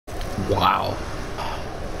Wow.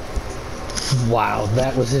 Wow,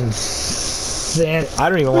 that was insane. I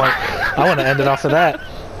don't even want. I want to end it off of that.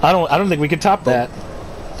 I don't think we could top that.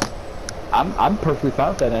 I'm perfectly fine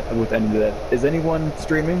with that. With ending that. Is anyone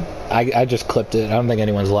streaming? I just clipped it. I don't think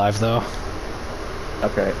anyone's live though.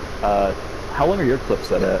 Okay. How long are your clips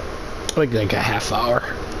set at? Like a half hour.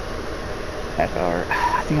 Half hour.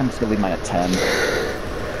 I think I'm just gonna leave mine at 10.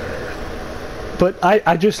 But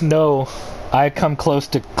I just know I come close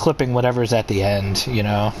to clipping whatever's at the end, you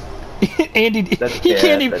know. Andy, he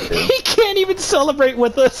can't even celebrate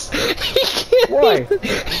with us. He can't. Why?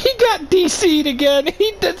 He got DC'd again.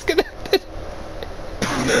 He disconnected.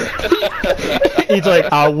 He's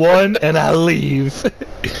like, I won and I leave.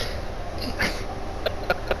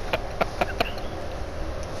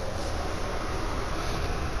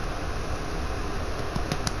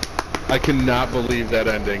 I cannot believe that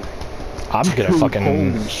ending. I'm gonna fucking.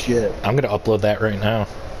 Holy shit. I'm gonna upload that right now.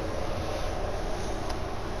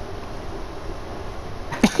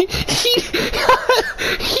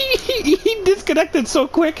 he disconnected so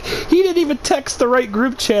quick, he didn't even text the right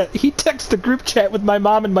group chat. He texted the group chat with my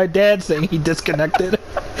mom and my dad saying he disconnected.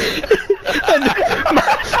 And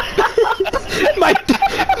my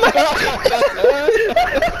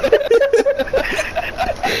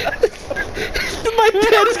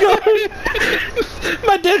dad's going.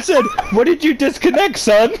 My dad said, "What did you disconnect,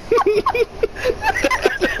 son?"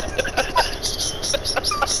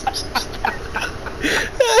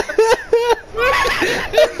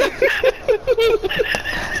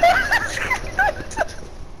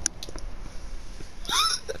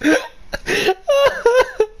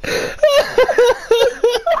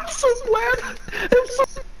 I'm so glad. I'm so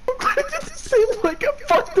glad it didn't seem like a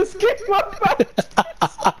fuck this game up.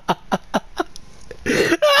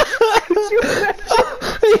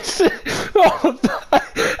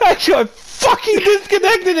 Actually, I fucking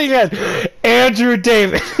disconnected again. Andrew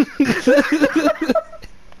David.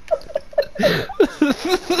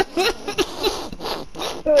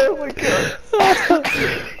 Oh my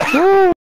god.